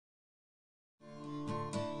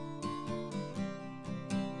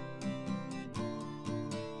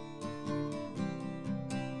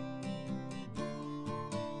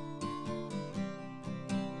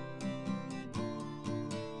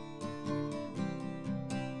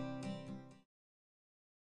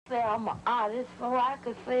I'm an artist, so I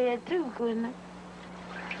could say it too, couldn't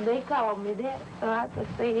I? They called me that, so I could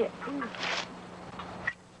say it too.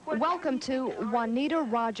 Welcome to Juanita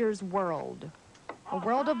Rogers' world, a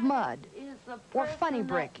world of mud, or funny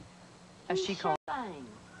brick, as she called it.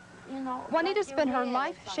 Juanita spent her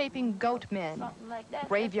life shaping goat men,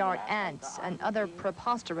 graveyard ants, and other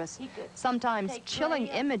preposterous, sometimes chilling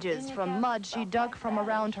images from mud she dug from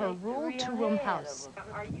around her rural two-room house.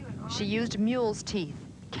 She used mule's teeth,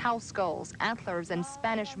 cow skulls, antlers, and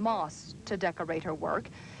Spanish moss to decorate her work,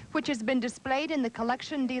 which has been displayed in the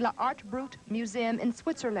Collection de l'Art Brut Museum in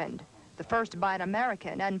Switzerland, the first by an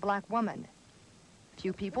American and black woman.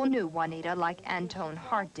 Few people knew Juanita like Antone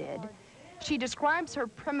Hart did. She describes her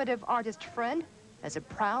primitive artist friend as a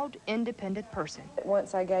proud, independent person.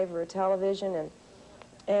 Once I gave her a television,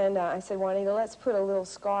 and I said, Juanita, let's put a little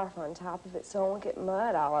scarf on top of it so I won't get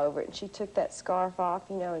mud all over it. And she took that scarf off,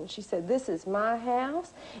 you know, and she said, this is my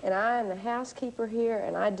house, and I am the housekeeper here,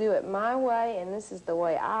 and I do it my way, and this is the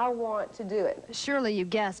way I want to do it. Surely you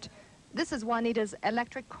guessed, this is Juanita's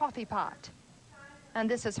electric coffee pot, and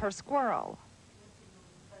this is her squirrel.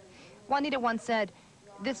 Juanita once said,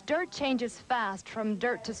 this dirt changes fast from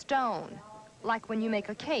dirt to stone, like when you make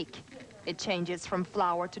a cake. It changes from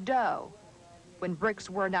flour to dough. When bricks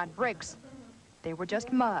were not bricks, they were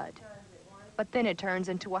just mud. But then it turns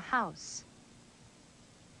into a house.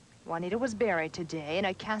 Juanita was buried today in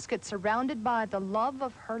a casket surrounded by the love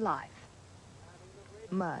of her life.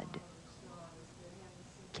 Mud.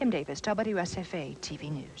 Kim Davis, WSFA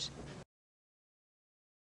TV News.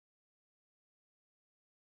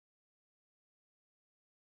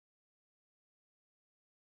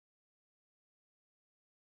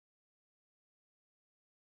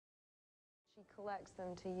 She collects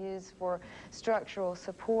them to use for structural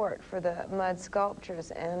support for the mud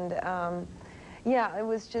sculptures, and yeah, it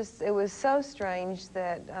was so strange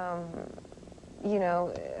that, you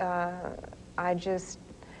know, I just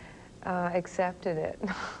accepted it.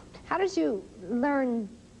 How did you learn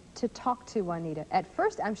to talk to Juanita? At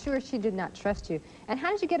first, I'm sure she did not trust you. And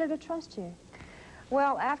how did you get her to trust you?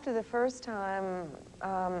 Well, after the first time,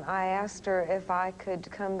 I asked her if I could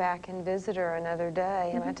come back and visit her another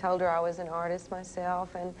day, and I told her I was an artist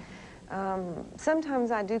myself, and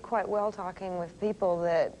sometimes I do quite well talking with people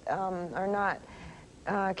that are not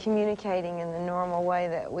communicating in the normal way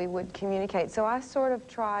that we would communicate. So I sort of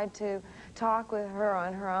tried to talk with her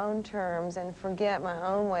on her own terms and forget my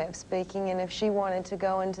own way of speaking, and if she wanted to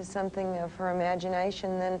go into something of her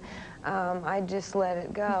imagination, then I just let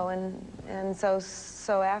it go, and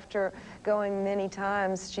so after going many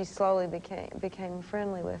times, she slowly became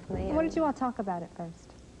friendly with me. What did you all talk about at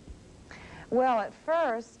first? Well, at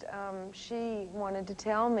first, she wanted to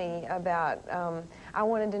tell me about, I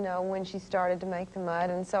wanted to know when she started to make the mud,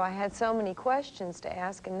 and so I had so many questions to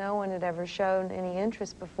ask, and no one had ever shown any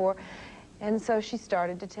interest before. And so she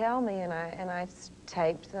started to tell me, and I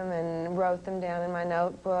taped them and wrote them down in my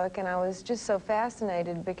notebook, and I was just so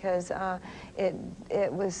fascinated because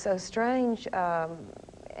it was so strange,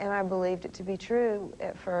 and I believed it to be true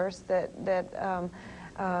at first, that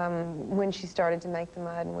when she started to make the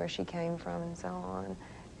mud and where she came from and so on.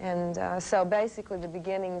 And so basically the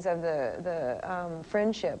beginnings of the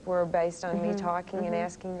friendship were based on me talking and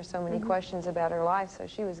asking her so many questions about her life, so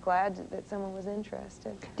she was glad that someone was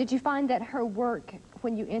interested. Did you find that her work,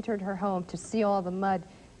 when you entered her home to see all the mud,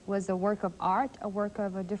 was a work of art, a work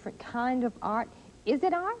of a different kind of art? Is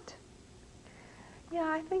it art? Yeah,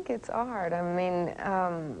 I think it's art. I mean,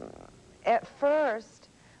 at first,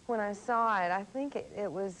 when I saw it, I think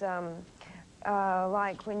it was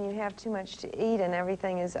like when you have too much to eat and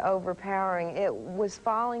everything is overpowering. It was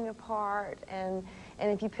falling apart, and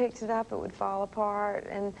if you picked it up, it would fall apart.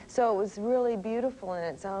 And so it was really beautiful in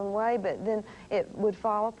its own way, but then it would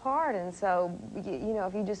fall apart. And so, you know,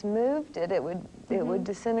 if you just moved it, it would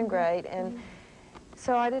disintegrate. And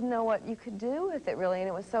so I didn't know what you could do with it, really. And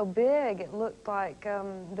it was so big, it looked like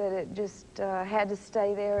that it just had to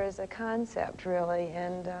stay there as a concept, really.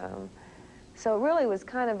 And so it really was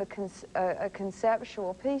kind of a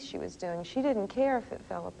conceptual piece she was doing. She didn't care if it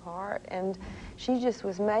fell apart, and she just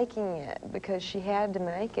was making it because she had to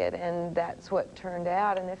make it, and that's what turned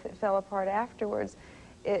out. And if it fell apart afterwards,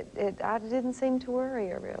 I didn't seem to worry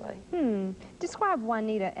her, really. Describe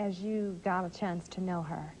Juanita as you got a chance to know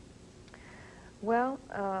her. Well,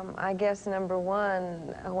 I guess number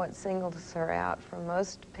one, what singles her out from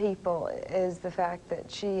most people is the fact that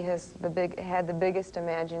she has had the biggest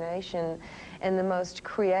imagination and the most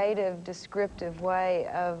creative, descriptive way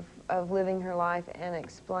of living her life and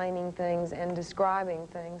explaining things and describing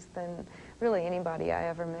things than really anybody I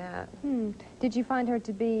ever met. Did you find her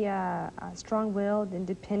to be strong-willed,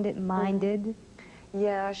 independent-minded?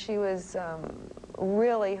 Yeah, she was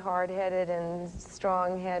really hard-headed and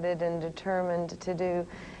strong-headed and determined to do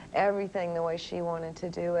everything the way she wanted to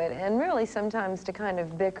do it, and really sometimes to kind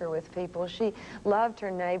of bicker with people. She loved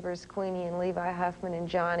her neighbors, Queenie and Levi Huffman and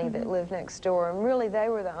Johnny, that lived next door, and really they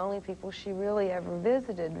were the only people she really ever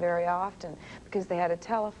visited very often because they had a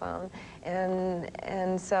telephone,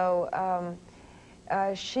 and so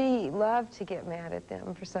she loved to get mad at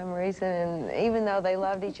them for some reason, and even though they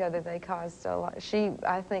loved each other, they caused a lot. She,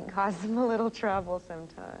 I think, caused them a little trouble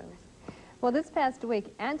sometimes. Well, this past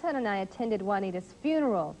week, Anton and I attended Juanita's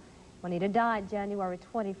funeral. Juanita died January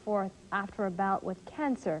 24th after a bout with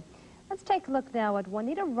cancer. Let's take a look now at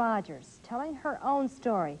Juanita Rogers telling her own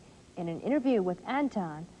story in an interview with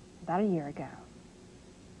Anton about a year ago.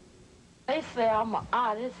 They say I'm an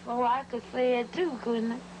artist, so I could say it too,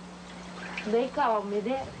 couldn't I? They call me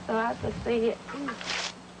that, so I could say it too.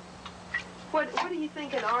 What do you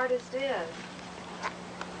think an artist is?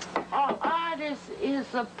 An artist is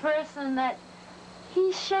a person that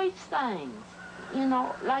he shapes things, you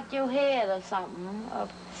know, like your head or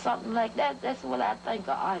something like that. That's what I think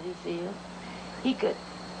an artist is. He could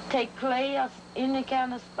take clay or any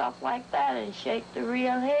kind of stuff like that and shape the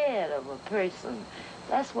real head of a person.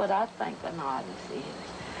 That's what I think an artist is.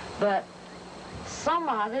 But some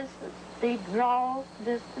artists, they draw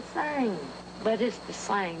just the same. But it's the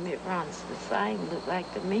same. It runs the same, look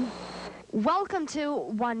like to me. Welcome to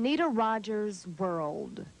Juanita Rogers'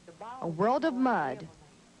 world, a world of mud,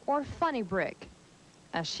 or funny brick,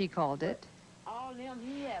 as she called it.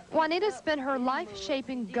 Juanita spent her life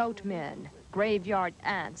shaping goat men, graveyard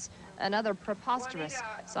ants, and other preposterous,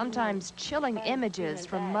 sometimes chilling images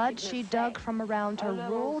from mud she dug from around her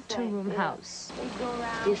rural two-room house.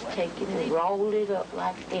 Just take it and roll it up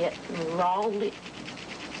like that, and roll it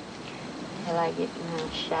till I get my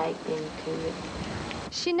shape into it.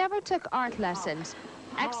 She never took art lessons,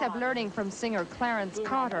 except learning from singer Clarence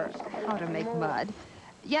Carter how to make mud.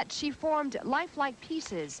 Yet she formed lifelike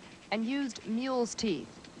pieces and used mule's teeth,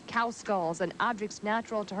 cow skulls, and objects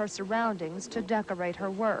natural to her surroundings to decorate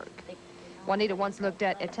her work. Juanita once looked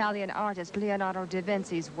at Italian artist Leonardo da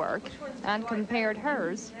Vinci's work and compared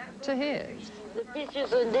hers to his. The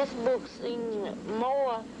pictures in this book seem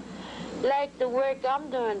more like the work I'm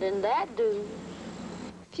doing than that do.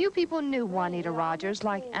 Few people knew Juanita Rogers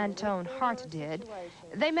like Anton Hart did.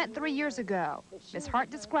 They met 3 years ago. Miss Hart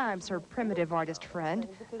describes her primitive artist friend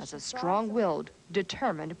as a strong-willed,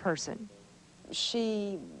 determined person.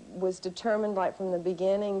 She was determined, like from the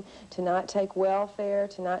beginning, to not take welfare,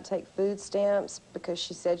 to not take food stamps, because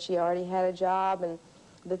she said she already had a job and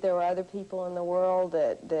that there were other people in the world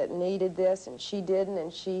that needed this, and she didn't,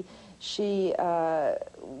 and she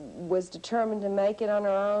was determined to make it on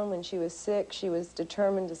her own. When she was sick, she was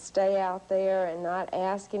determined to stay out there and not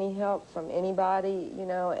ask any help from anybody, you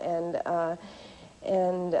know,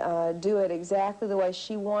 and do it exactly the way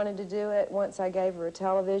she wanted to do it. Once I gave her a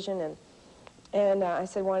television, and I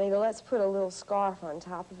said, Juanita, let's put a little scarf on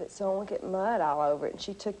top of it so I won't get mud all over it. And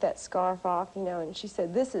she took that scarf off, you know, and she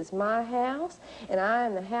said, this is my house, and I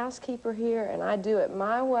am the housekeeper here, and I do it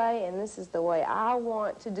my way, and this is the way I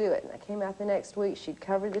want to do it. And I came out the next week, she'd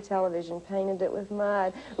covered the television, painted it with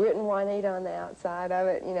mud, written Juanita on the outside of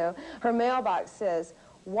it, you know. Her mailbox says,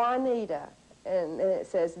 Juanita, and it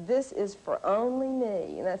says, this is for only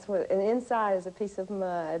me, and that's what, and inside is a piece of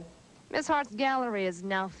mud. Miss Hart's gallery is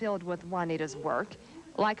now filled with Juanita's work,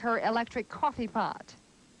 like her electric coffee pot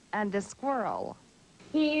and this squirrel.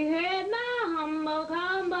 He heard my humble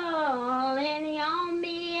and he owned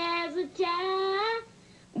me as a child.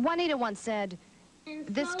 Juanita once said,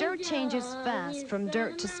 this dirt changes fast from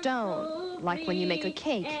dirt to stone. Like when you make a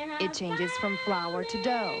cake, it changes from flour to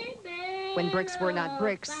dough. When bricks were not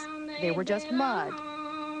bricks, they were just mud.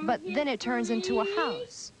 But then it turns into a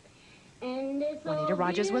house. Juanita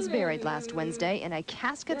Rogers was buried last Wednesday in a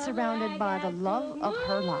casket surrounded by the love of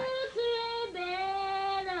her life.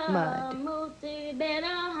 Mud.